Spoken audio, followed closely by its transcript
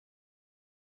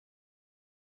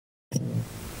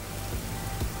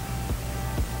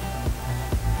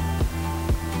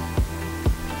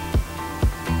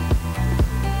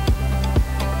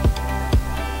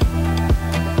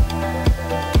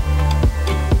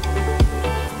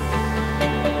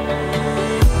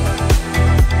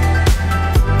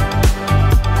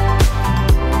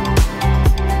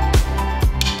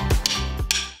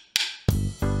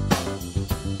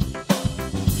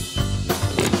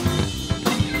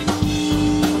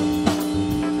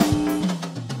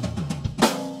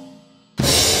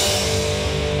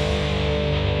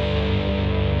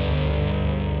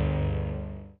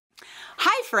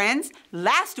friends.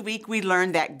 Last week we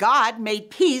learned that God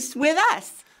made peace with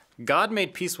us. God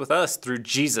made peace with us through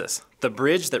Jesus, the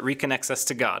bridge that reconnects us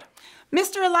to God.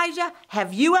 Mr. Elijah,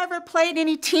 have you ever played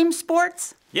any team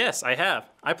sports? Yes, I have.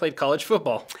 I played college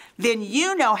football. Then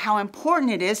you know how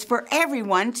important it is for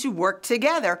everyone to work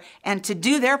together and to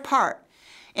do their part.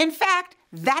 In fact,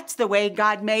 that's the way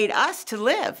God made us to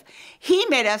live. He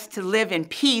made us to live in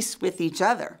peace with each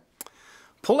other.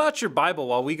 Pull out your Bible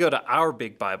while we go to our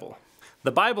big Bible.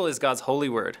 The Bible is God's holy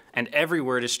word, and every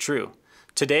word is true.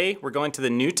 Today, we're going to the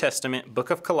New Testament,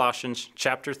 book of Colossians,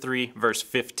 chapter 3, verse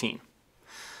 15.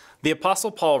 The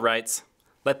Apostle Paul writes,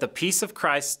 "Let the peace of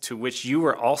Christ, to which you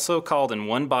were also called in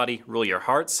one body, rule your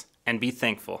hearts, and be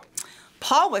thankful."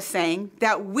 Paul was saying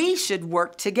that we should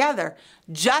work together,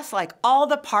 just like all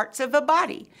the parts of a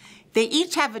body. They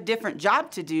each have a different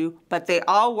job to do, but they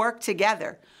all work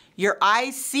together. Your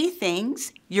eyes see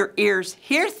things, your ears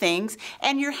hear things,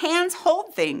 and your hands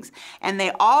hold things. And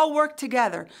they all work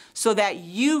together so that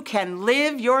you can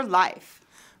live your life.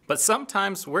 But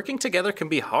sometimes working together can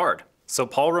be hard. So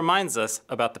Paul reminds us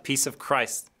about the peace of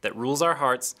Christ that rules our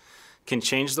hearts, can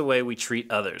change the way we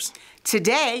treat others.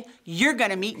 Today, you're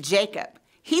going to meet Jacob.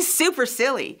 He's super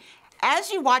silly. As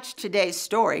you watch today's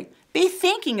story, be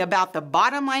thinking about the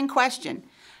bottom line question: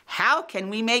 how can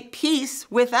we make peace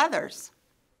with others?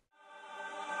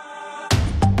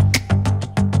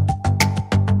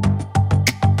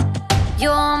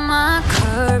 You're my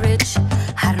courage,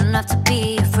 I don't have to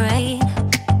be afraid.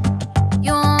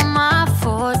 You're my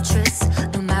fortress,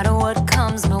 no matter what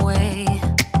comes my way.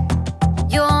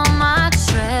 You're my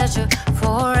treasure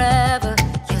forever,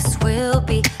 yes, we'll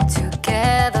be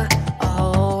together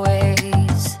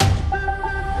always.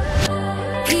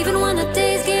 Even when the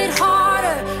days get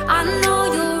harder, I know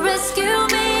you'll rescue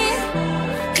me.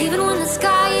 Even when the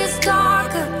sky is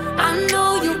darker, I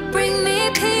know you'll bring me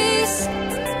peace.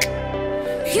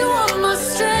 You are my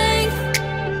strength,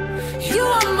 you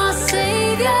are my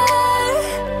savior.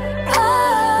 Oh.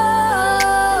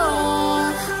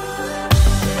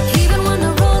 Even when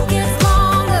the road gets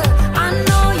longer, I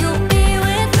know you'll be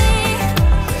with me.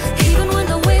 Even when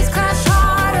the waves crash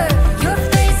harder, your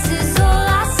face is all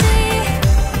I see.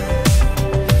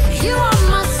 You are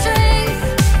my strength,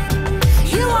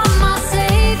 you are my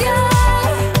savior.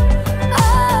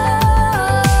 Oh.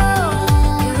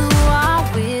 You are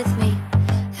with me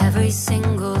every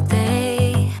single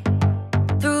day.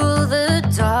 Through the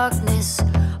darkness,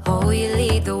 oh, you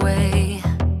lead the way.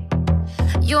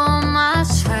 You're my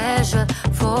treasure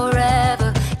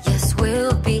forever, yes,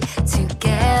 we'll be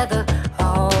together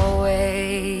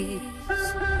always.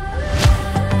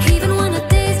 Even when the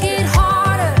days get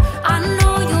harder, I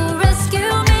know you'll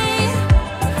rescue me.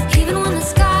 Even when the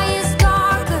sky is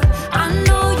darker, I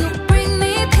know you'll bring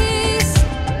me peace.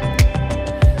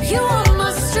 You are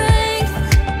my strength,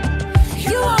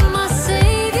 you are my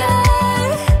savior.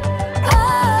 Oh.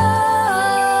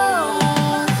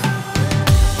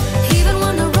 Even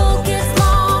when the road gets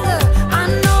longer, I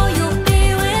know you'll be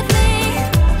with me.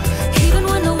 Even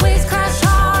when the waves crash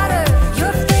harder,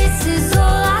 your face is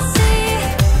all I see.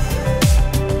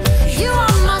 You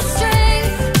are my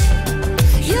strength,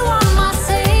 you are my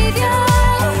savior.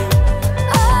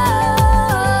 Oh.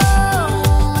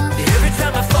 Every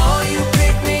time I fall, you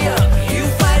pick me up. You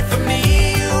fight for me,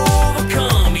 you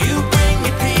overcome. You bring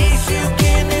me peace, you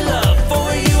give me love. For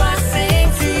you I sing,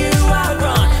 to you I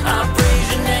run. I praise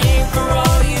your name for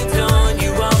all you've done.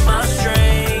 You are my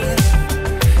strength,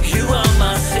 you are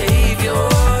my savior.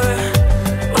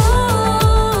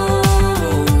 Ooh.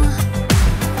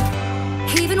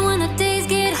 Even when the days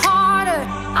get harder,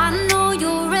 I know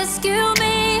you'll rescue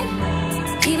me.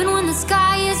 Even when the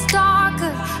sky is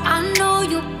darker, I know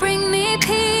you'll bring me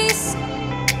peace.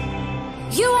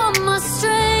 You are my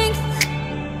strength,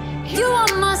 you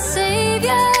are my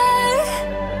savior.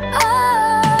 Oh.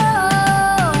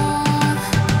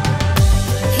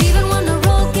 Even when the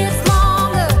road gets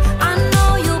longer, I know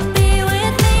you'll be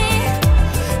with me.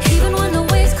 Even when the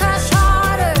waves crash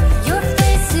harder, your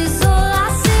face is all I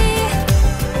see.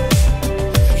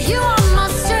 You are my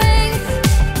strength,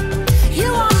 you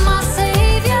are my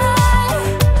savior.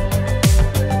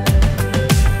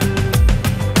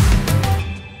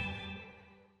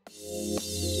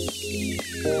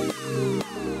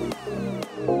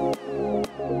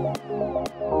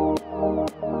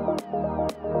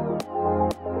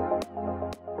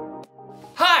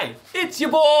 Hi, it's your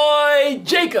boy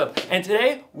Jacob, and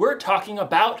today we're talking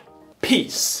about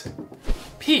peace.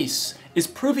 Peace is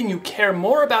proving you care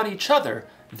more about each other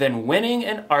than winning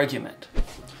an argument.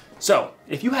 So,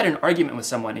 if you had an argument with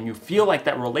someone and you feel like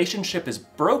that relationship is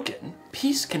broken,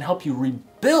 peace can help you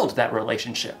rebuild that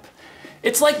relationship.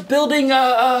 It's like building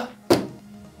a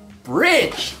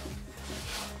bridge.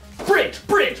 Bridge,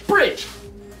 bridge, bridge.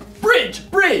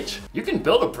 Bridge, bridge. You can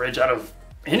build a bridge out of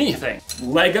anything.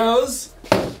 Legos,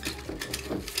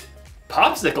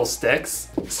 popsicle sticks,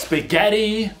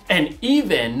 spaghetti, and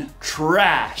even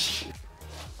trash.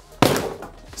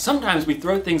 Sometimes we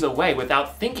throw things away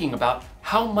without thinking about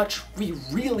how much we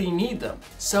really need them.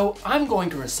 So I'm going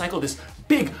to recycle this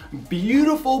big,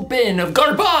 beautiful bin of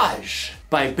garbage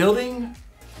by building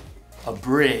a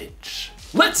bridge.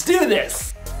 Let's do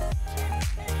this!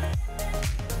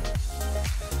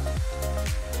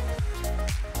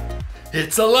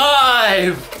 It's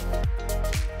alive!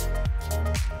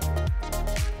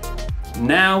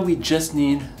 Now we just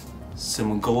need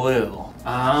some glue.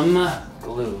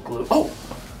 Glue. Oh!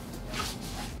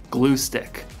 Glue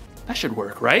stick. That should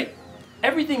work, right?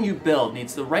 Everything you build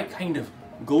needs the right kind of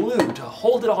glue to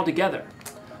hold it all together.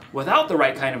 Without the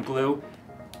right kind of glue,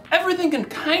 everything can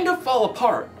kind of fall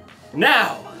apart.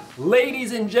 Now,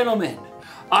 ladies and gentlemen,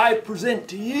 I present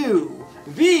to you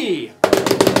the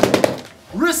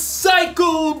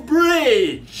Recycle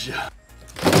Bridge!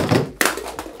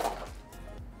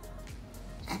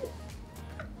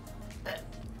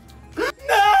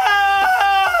 No!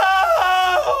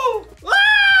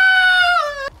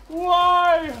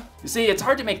 Why? You see, it's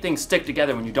hard to make things stick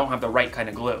together when you don't have the right kind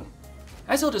of glue.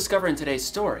 As you'll discover in today's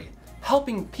story,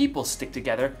 helping people stick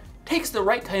together takes the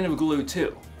right kind of glue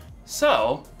too.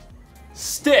 So,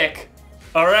 stick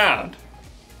around.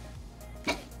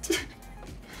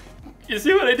 You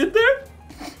see what I did there?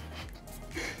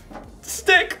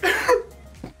 Stick.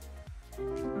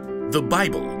 The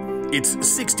Bible. It's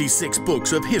 66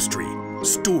 books of history,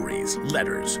 stories,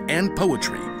 letters, and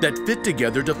poetry that fit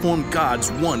together to form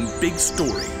God's one big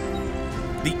story.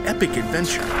 The epic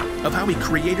adventure of how He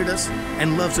created us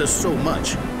and loves us so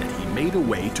much that He made a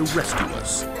way to rescue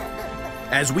us.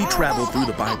 As we travel through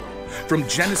the Bible, from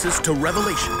Genesis to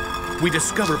Revelation, we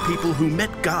discover people who met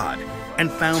God and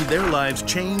found their lives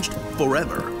changed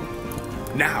forever.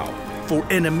 Now, for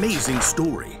an amazing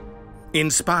story,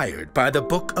 inspired by the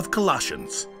book of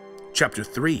Colossians, chapter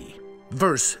 3,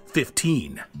 verse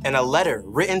 15. In a letter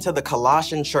written to the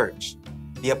Colossian church,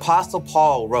 the Apostle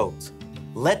Paul wrote,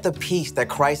 "Let the peace that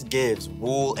Christ gives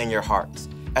rule in your hearts.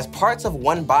 As parts of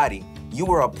one body, you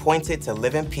were appointed to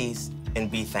live in peace and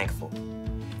be thankful."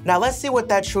 Now let's see what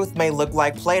that truth may look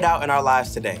like played out in our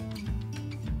lives today.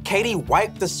 Katie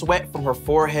wiped the sweat from her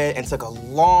forehead and took a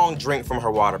long drink from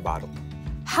her water bottle.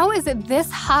 How is it this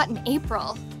hot in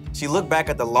April? She looked back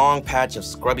at the long patch of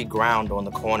scrubby ground on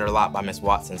the corner lot by Miss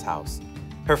Watson's house.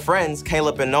 Her friends,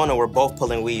 Caleb and Nona, were both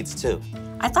pulling weeds too.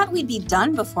 I thought we'd be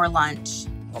done before lunch.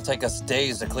 It'll take us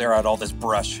days to clear out all this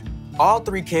brush. All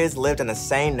three kids lived in the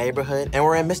same neighborhood and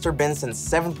were in Mr. Benson's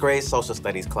 7th grade social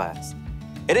studies class.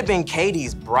 It had been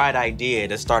Katie's bright idea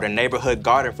to start a neighborhood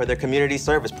garden for their community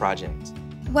service project.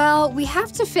 Well, we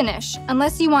have to finish,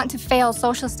 unless you want to fail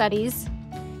social studies.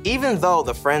 Even though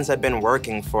the friends had been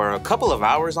working for a couple of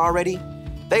hours already,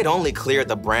 they'd only cleared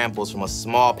the brambles from a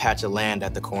small patch of land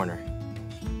at the corner.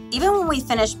 Even when we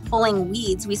finish pulling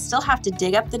weeds, we still have to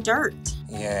dig up the dirt.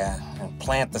 Yeah, and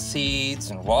plant the seeds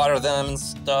and water them and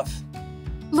stuff.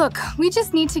 Look, we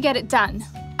just need to get it done.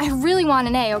 I really want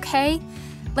an A, okay?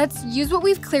 Let's use what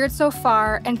we've cleared so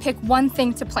far and pick one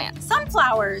thing to plant.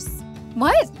 Sunflowers.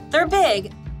 What? They're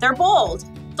big. They're bold.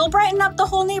 They'll brighten up the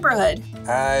whole neighborhood.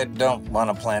 I don't want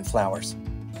to plant flowers.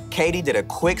 Katie did a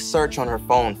quick search on her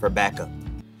phone for backup.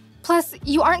 Plus,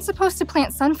 you aren't supposed to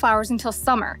plant sunflowers until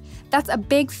summer. That's a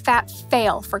big fat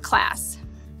fail for class.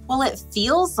 Well, it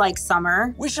feels like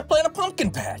summer. We should plant a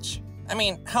pumpkin patch. I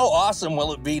mean, how awesome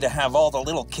will it be to have all the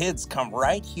little kids come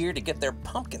right here to get their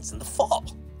pumpkins in the fall?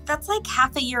 That's like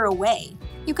half a year away.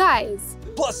 You guys.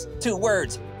 Plus 2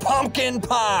 words, pumpkin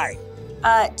pie.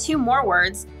 2 more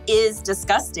words, is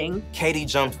disgusting. Katie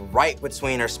jumped right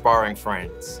between her sparring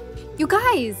friends. You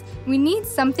guys, we need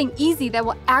something easy that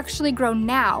will actually grow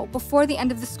now before the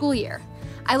end of the school year.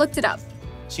 I looked it up.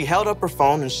 She held up her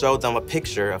phone and showed them a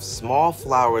picture of small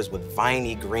flowers with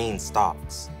viney green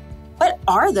stalks. What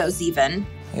are those even?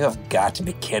 You have got to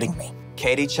be kidding me.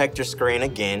 Katie checked her screen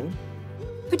again.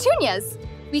 Petunias.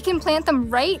 We can plant them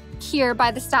right here by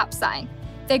the stop sign.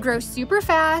 They grow super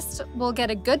fast, we'll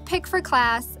get a good pick for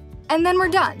class, and then we're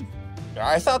done.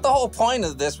 I thought the whole point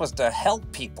of this was to help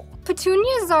people.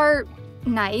 Petunias are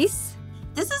nice.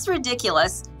 This is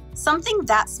ridiculous. Something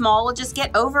that small will just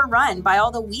get overrun by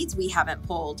all the weeds we haven't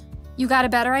pulled. You got a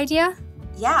better idea?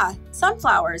 Yeah,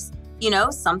 sunflowers. You know,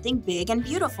 something big and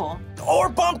beautiful. Or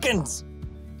pumpkins.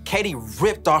 Katie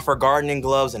ripped off her gardening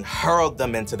gloves and hurled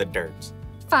them into the dirt.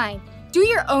 Fine. Do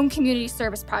your own community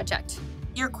service project.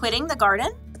 You're quitting the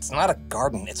garden? It's not a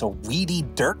garden, it's a weedy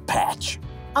dirt patch.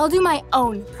 I'll do my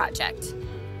own project.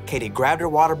 Katie grabbed her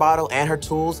water bottle and her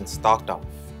tools and stalked off.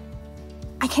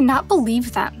 I cannot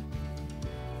believe them.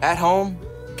 At home,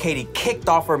 Katie kicked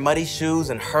off her muddy shoes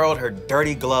and hurled her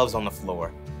dirty gloves on the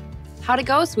floor. How'd it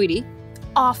go, sweetie?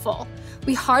 Awful.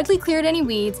 We hardly cleared any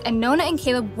weeds, and Nona and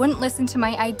Caleb wouldn't listen to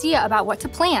my idea about what to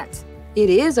plant. It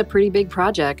is a pretty big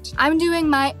project. I'm doing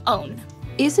my own.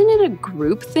 Isn't it a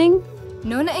group thing?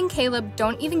 Nona and Caleb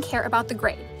don't even care about the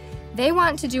grade. They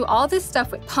want to do all this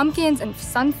stuff with pumpkins and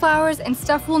sunflowers and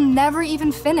stuff we'll never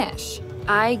even finish.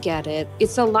 I get it.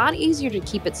 It's a lot easier to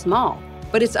keep it small,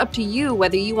 but it's up to you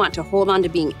whether you want to hold on to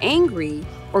being angry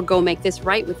or go make this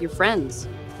right with your friends.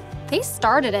 They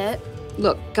started it.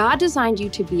 Look, God designed you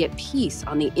to be at peace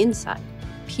on the inside,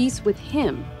 peace with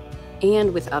Him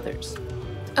and with others.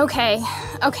 Okay,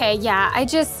 yeah, I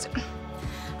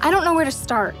don't know where to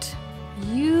start.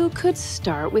 You could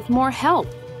start with more help.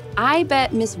 I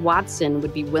bet Miss Watson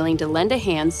would be willing to lend a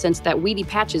hand since that weedy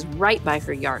patch is right by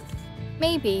her yard.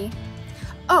 Maybe.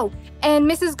 Oh, and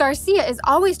Mrs. Garcia is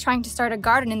always trying to start a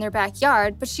garden in their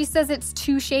backyard, but she says it's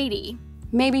too shady.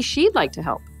 Maybe she'd like to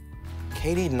help.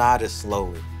 Katie nodded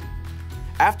slowly.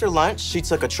 After lunch, she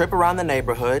took a trip around the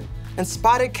neighborhood and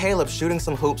spotted Caleb shooting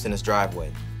some hoops in his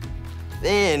driveway.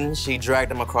 Then she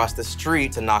dragged him across the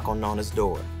street to knock on Nona's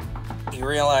door. You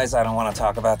realize I don't want to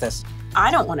talk about this? I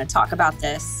don't want to talk about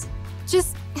this.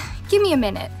 Just give me a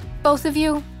minute. Both of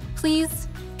you, please.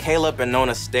 Caleb and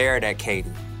Nona stared at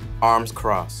Katie, arms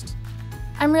crossed.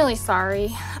 I'm really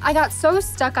sorry. I got so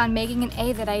stuck on making an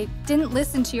A that I didn't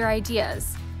listen to your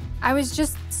ideas. I was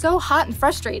just so hot and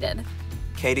frustrated.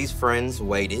 Katie's friends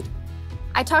waited.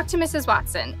 I talked to Mrs.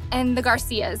 Watson and the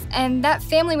Garcias and that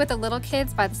family with the little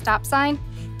kids by the stop sign.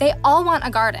 They all want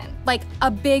a garden, like a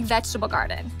big vegetable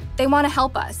garden. They want to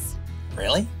help us.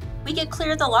 Really? We could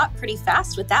clear the lot pretty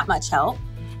fast with that much help.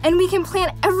 And we can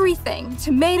plant everything,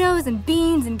 tomatoes and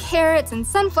beans and carrots and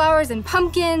sunflowers and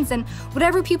pumpkins and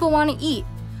whatever people want to eat.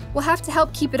 We'll have to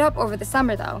help keep it up over the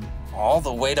summer, though. All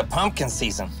the way to pumpkin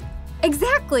season.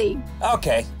 Exactly.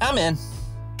 Okay, I'm in.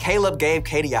 Caleb gave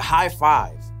Katie a high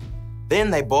five.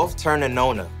 Then they both turned to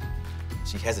Nona.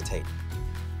 She hesitated.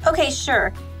 Okay,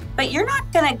 sure, but you're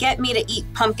not gonna get me to eat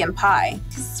pumpkin pie,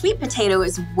 because sweet potato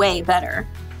is way better.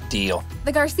 Deal.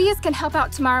 The Garcias can help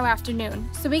out tomorrow afternoon,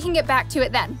 so we can get back to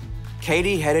it then.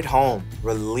 Katie headed home,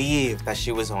 relieved that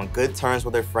she was on good terms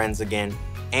with her friends again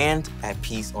and at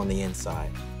peace on the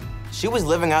inside. She was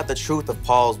living out the truth of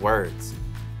Paul's words.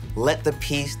 Let the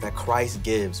peace that Christ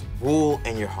gives rule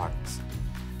in your hearts.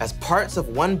 As parts of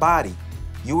one body,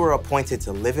 you were appointed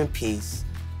to live in peace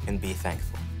and be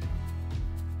thankful.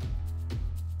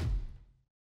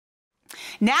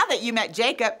 Now that you met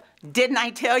Jacob, didn't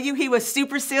I tell you he was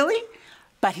super silly?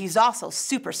 But he's also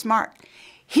super smart.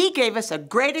 He gave us a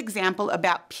great example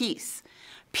about peace.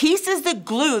 Peace is the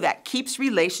glue that keeps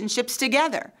relationships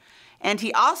together. And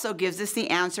he also gives us the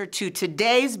answer to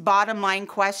today's bottom line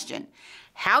question.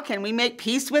 How can we make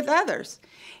peace with others?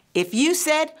 If you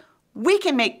said, we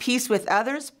can make peace with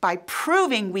others by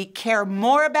proving we care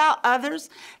more about others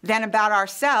than about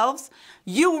ourselves,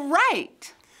 you're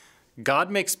right.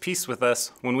 God makes peace with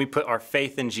us when we put our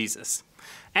faith in Jesus.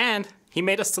 And He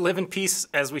made us to live in peace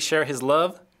as we share His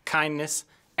love, kindness,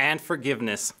 and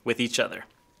forgiveness with each other.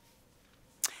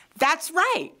 That's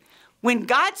right. When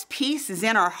God's peace is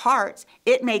in our hearts,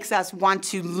 it makes us want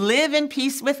to live in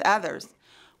peace with others.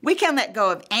 We can let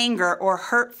go of anger or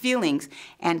hurt feelings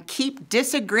and keep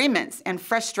disagreements and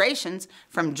frustrations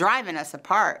from driving us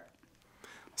apart.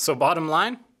 So bottom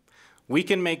line, we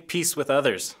can make peace with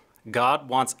others. God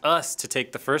wants us to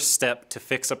take the first step to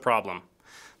fix a problem.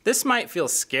 This might feel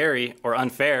scary or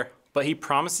unfair, but He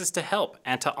promises to help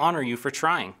and to honor you for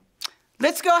trying.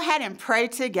 Let's go ahead and pray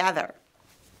together.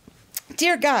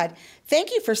 Dear God,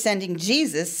 thank you for sending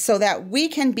Jesus so that we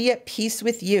can be at peace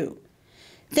with you.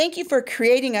 Thank you for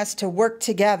creating us to work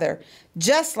together,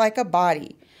 just like a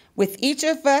body, with each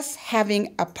of us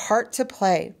having a part to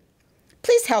play.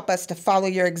 Please help us to follow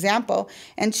your example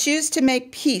and choose to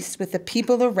make peace with the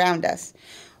people around us.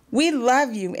 We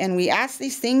love you and we ask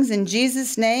these things in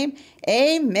Jesus' name.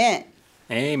 Amen.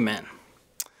 Amen.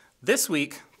 This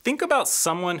week, think about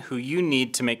someone who you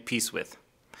need to make peace with.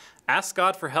 Ask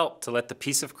God for help to let the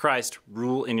peace of Christ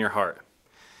rule in your heart.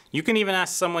 You can even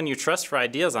ask someone you trust for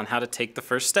ideas on how to take the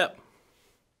first step.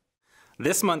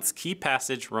 This month's key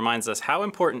passage reminds us how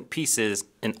important peace is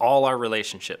in all our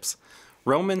relationships.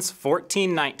 Romans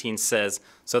 14:19 says,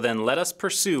 "So then let us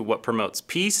pursue what promotes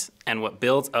peace and what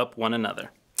builds up one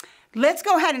another." Let's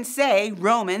go ahead and say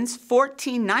Romans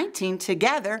 14:19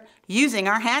 together using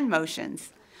our hand motions.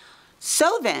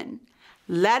 So then,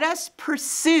 let us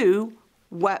pursue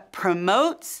what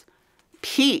promotes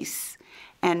peace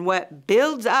and what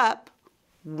builds up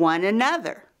one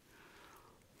another.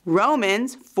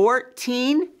 Romans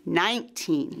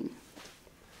 14:19.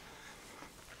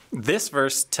 This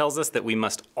verse tells us that we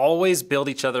must always build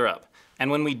each other up, and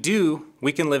when we do,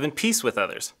 we can live in peace with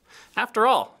others. After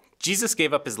all, Jesus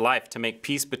gave up his life to make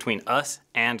peace between us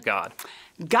and God.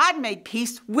 God made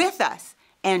peace with us,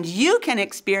 and you can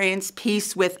experience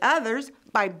peace with others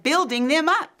by building them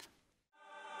up.